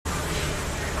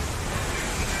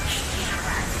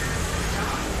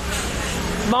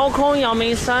猫空阳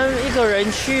明山一个人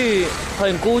去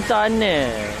很孤单呢。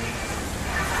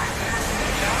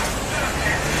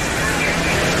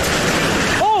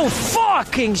Oh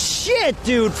fucking shit,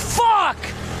 dude! Fuck!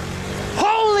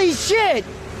 Holy shit!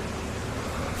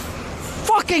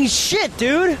 Fucking shit,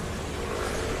 dude!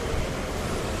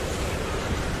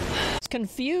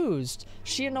 Confused.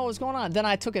 She didn't know what was going on. Then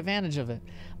I took advantage of it.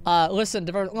 Listen,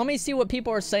 let me see what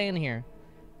people are saying here.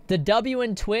 The W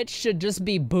in Twitch should just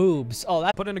be boobs. Oh,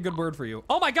 that. Put in a good word for you.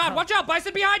 Oh my God! Watch out!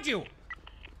 Bison behind you!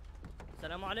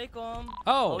 Assalamu alaikum.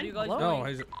 Oh. How are you guys no,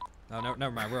 doing? no,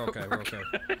 never mind. We're okay. We're okay.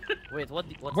 Wait, what's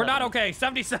We're not okay.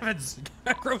 77's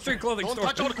grocery clothing store.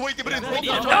 Don't touch all the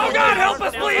Oh God, help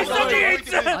us, please!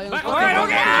 78 All right,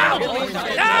 okay,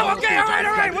 no, okay,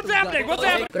 all right. What's happening? What's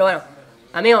happening? Pero bueno,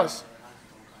 amigos.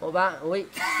 Opa, uy,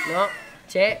 no,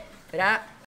 che, espera.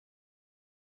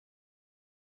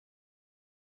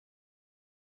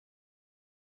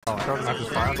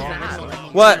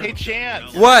 What? Hey,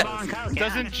 Chance. What?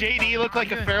 Doesn't JD look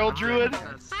like a feral druid?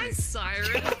 Hi,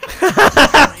 Siren.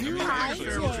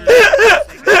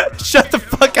 Shut the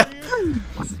fuck up.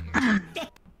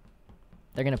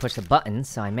 They're gonna push the button,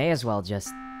 so I may as well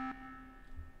just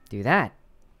do that.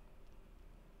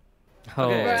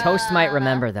 Okay. Toast might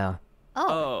remember though.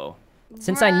 Oh.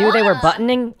 Since I knew they were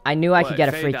buttoning, I knew I could get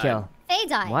a free kill. Faye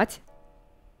died. What?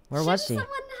 Where was she? Someone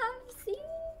have seen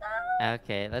that?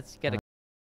 Okay, let's get a.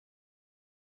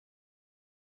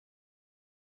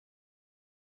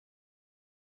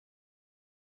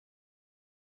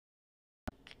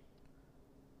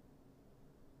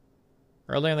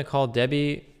 Earlier in the call,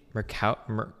 Debbie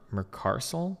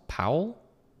Mercarsel Powell,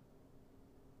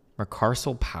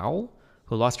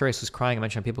 who lost her race, was crying and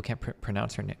mentioned people can't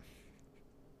pronounce her name.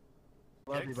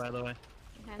 Love you, by the way.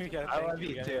 Okay. I love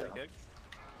you too.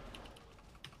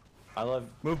 I love.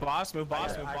 Move boss, move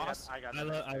boss.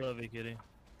 I love you, kitty.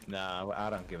 Nah, I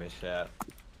don't give a shit.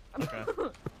 Okay.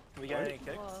 We got any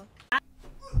kicks?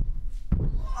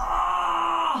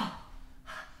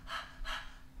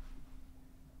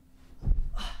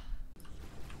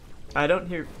 I don't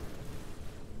hear.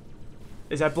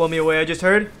 Does that blow me away? I just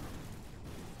heard.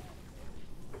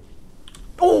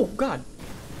 Oh God.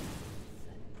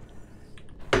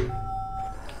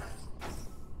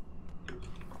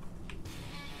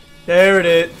 There it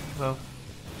is. Oh.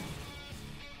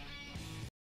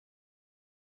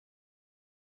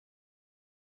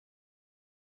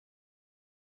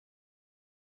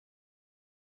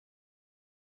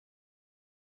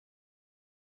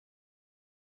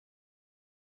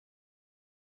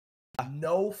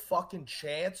 No fucking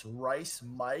chance Rice,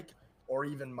 Mike, or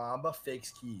even Mamba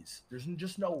fakes keys. There's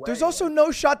just no way. There's also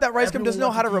no shot that Ricegum doesn't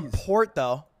know how to report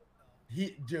though.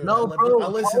 Dude, no, bro.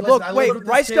 Look, wait,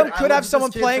 Ricegum could have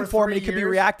someone playing for him and he could be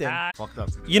reacting.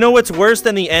 You know what's worse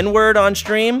than the N-word on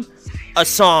stream? A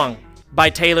song by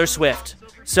Taylor Swift.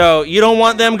 So you don't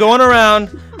want them going around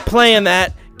playing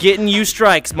that, getting you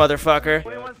strikes, motherfucker.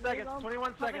 21 seconds.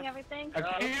 21 seconds. Everything.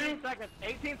 18 seconds.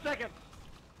 18 seconds.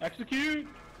 Execute.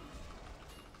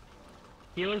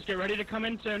 Healers, get ready to come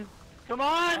in soon. Come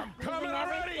on! I'm using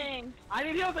everything. I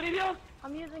need heals, I need heals!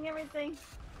 I'm using everything.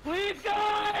 Please,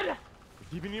 God!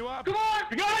 Keeping you up. Come on!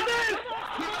 We got this!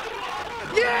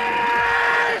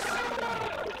 Yes!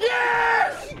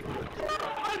 Yes!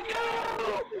 Let's go!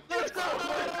 Let's go!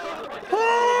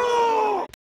 Oh!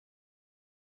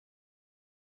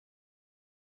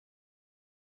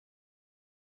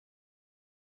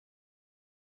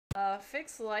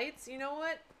 Fix lights. You know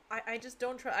what? I just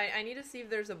don't try. I need to see if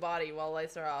there's a body while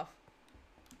lights are off.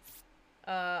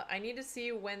 I need to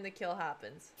see when the kill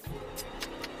happens.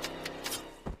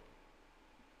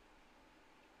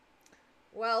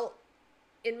 Well,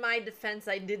 in my defense,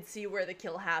 I did see where the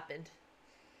kill happened.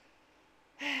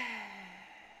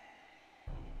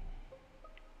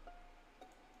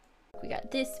 We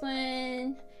got this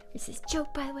one. This is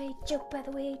joke by the way, joke by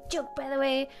the way, joke by the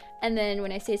way. And then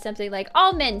when I say something like,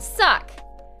 all men suck.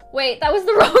 Wait, that was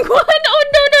the wrong one. Oh,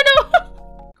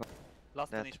 no.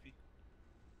 Last 10 HP.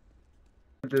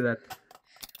 Do that.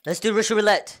 Let's do Russian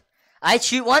roulette. I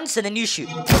shoot once and then you shoot.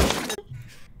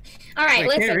 Alright,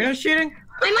 listen. You're cheating?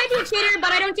 I might be a cheater,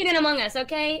 but I don't cheat in Among Us,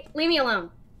 okay? Leave me alone.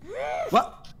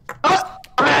 What? Oh!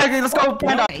 Alright, okay, let's go,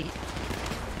 Panda. This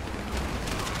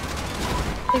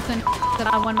one that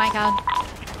I won my god.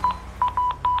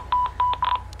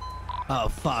 Oh,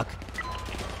 fuck.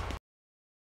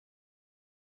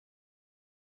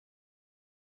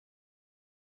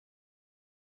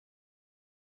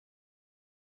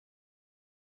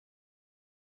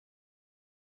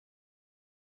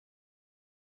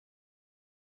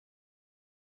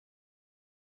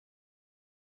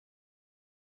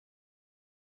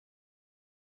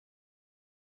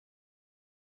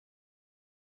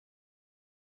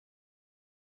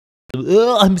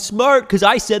 I'm smart because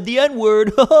I said the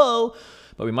N-word. But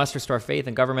we must restore faith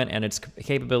in government and its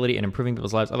capability in improving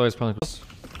people's lives. Otherwise, probably.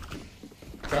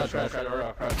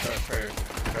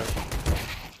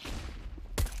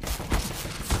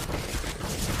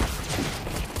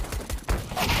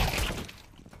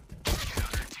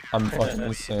 I'm fucking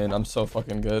insane. I'm so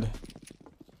fucking good.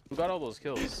 Who got all those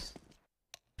kills?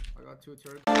 I got 2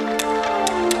 turrets.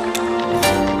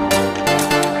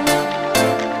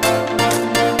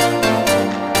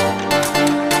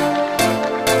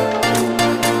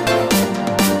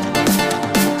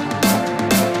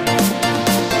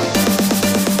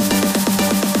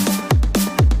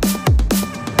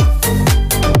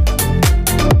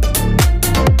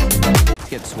 He's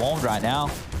getting swarmed right now.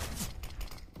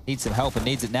 Needs some help and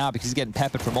needs it now because he's getting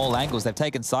peppered from all angles. They've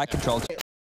taken site control.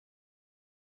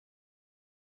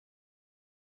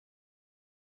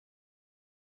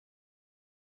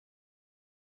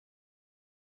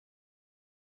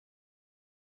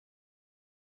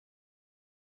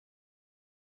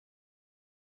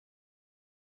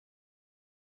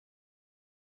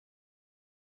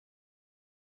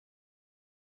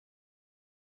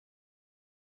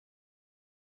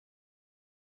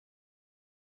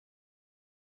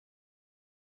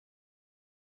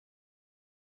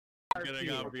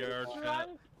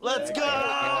 Let's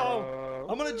go!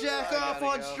 I'm gonna jack off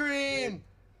on stream!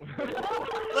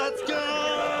 Let's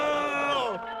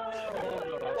go!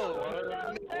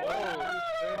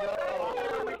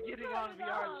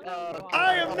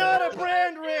 I am not a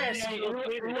brand risk!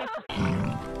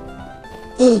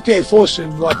 Okay,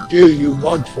 Forsen, what do you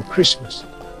want for Christmas?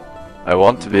 I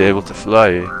want to be able to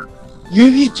fly.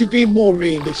 You need to be more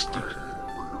realistic.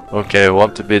 Okay, I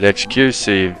want to be the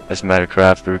xQcOW as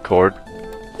Minecraft record.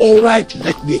 Alright,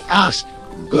 let me ask.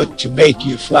 Good to make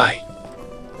you fly.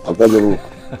 Oh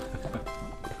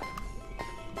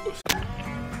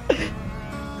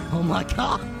my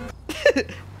god.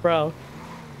 Bro.